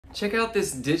Check out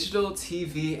this digital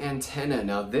TV antenna.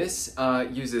 Now this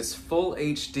uses full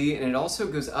HD and it also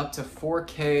goes up to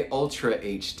 4K Ultra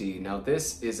HD. Now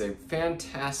this is a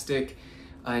fantastic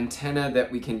antenna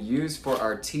that we can use for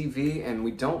our TV, and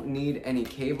we don't need any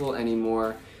cable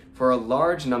anymore for a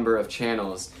large number of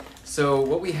channels. So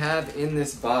what we have in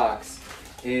this box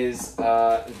is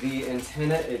the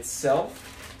antenna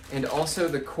itself and also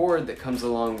the cord that comes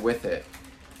along with it.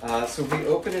 So if we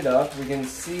open it up, we can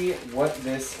see what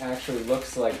this actually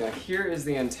looks like. Now here is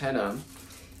the antenna,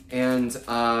 and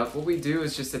what we do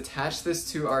is just attach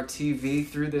this to our TV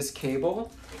through this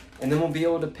cable, and then we'll be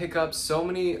able to pick up so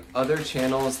many other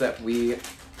channels that we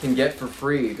can get for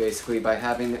free, basically, by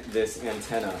having this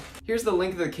antenna. Here's the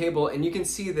length of the cable, and you can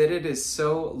see that it is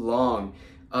so long.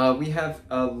 We have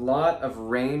a lot of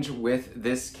range with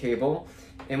this cable.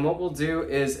 And what we'll do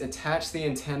is attach the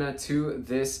antenna to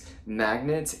this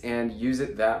magnet and use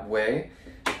it that way.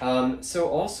 So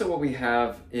also what we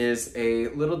have is a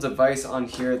little device on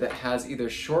here that has either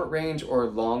short range or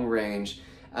long range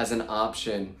as an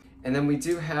option. And then we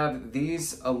do have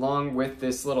these along with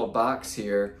this little box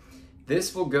here.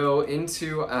 This will go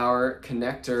into our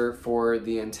connector for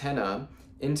the antenna,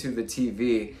 into the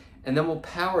TV. And then we'll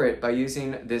power it by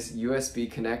using this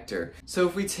USB connector. So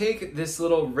if we take this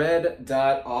little red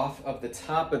dot off of the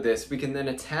top of this, we can then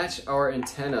attach our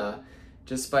antenna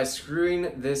just by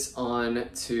screwing this on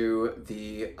to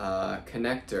the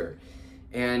connector.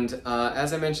 And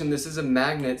as I mentioned, this is a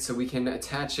magnet, so we can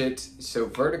attach it so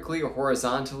vertically or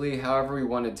horizontally, however we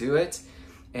want to do it.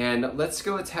 And let's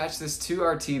go attach this to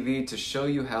our TV to show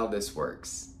you how this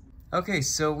works. Okay,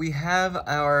 so we have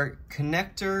our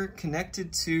connector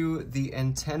connected to the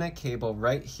antenna cable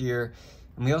right here,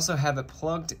 and we also have it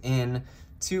plugged in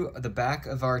to the back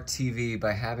of our TV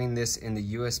by having this in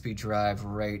the USB drive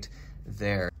right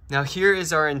there. Now here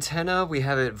is our antenna. We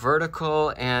have it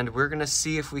vertical, and we're gonna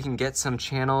see if we can get some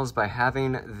channels by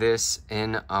having this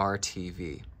in our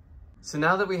TV. So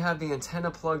now that we have the antenna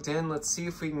plugged in, let's see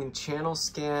if we can channel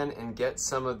scan and get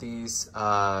some of these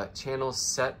channels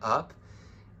set up.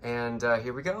 And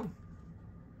here we go.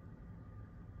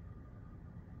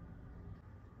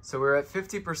 So we're at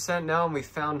 50% now, and we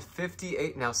found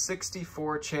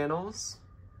 64 channels.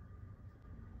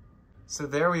 So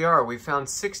there we are. We found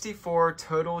 64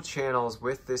 total channels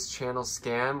with this channel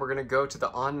scan. We're gonna go to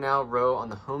the On Now row on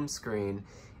the home screen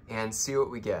and see what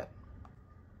we get.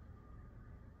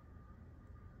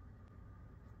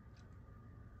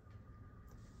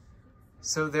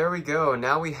 So there we go.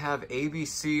 Now we have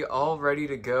ABC all ready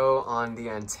to go on the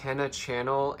antenna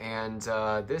channel, and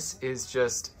this is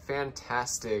just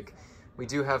fantastic. We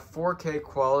do have 4K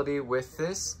quality with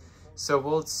this, so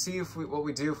we'll see if what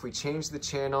we do if we change the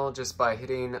channel just by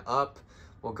hitting up.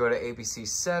 We'll go to ABC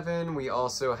 7. We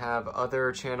also have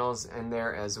other channels in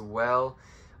there as well.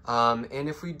 And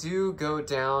if we do go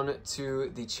down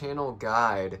to the channel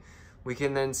guide, we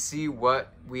can then see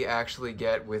what we actually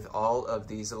get with all of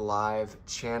these live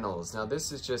channels. Now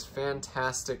this is just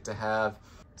fantastic to have.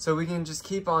 So we can just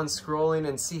keep on scrolling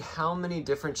and see how many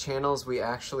different channels we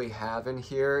actually have in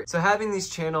here. So having these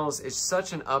channels is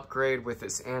such an upgrade with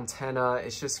this antenna.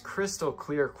 It's just crystal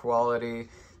clear quality.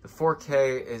 The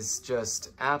 4K is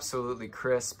just absolutely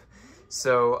crisp.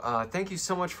 So thank you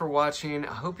so much for watching.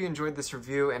 I hope you enjoyed this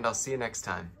review, and I'll see you next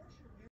time.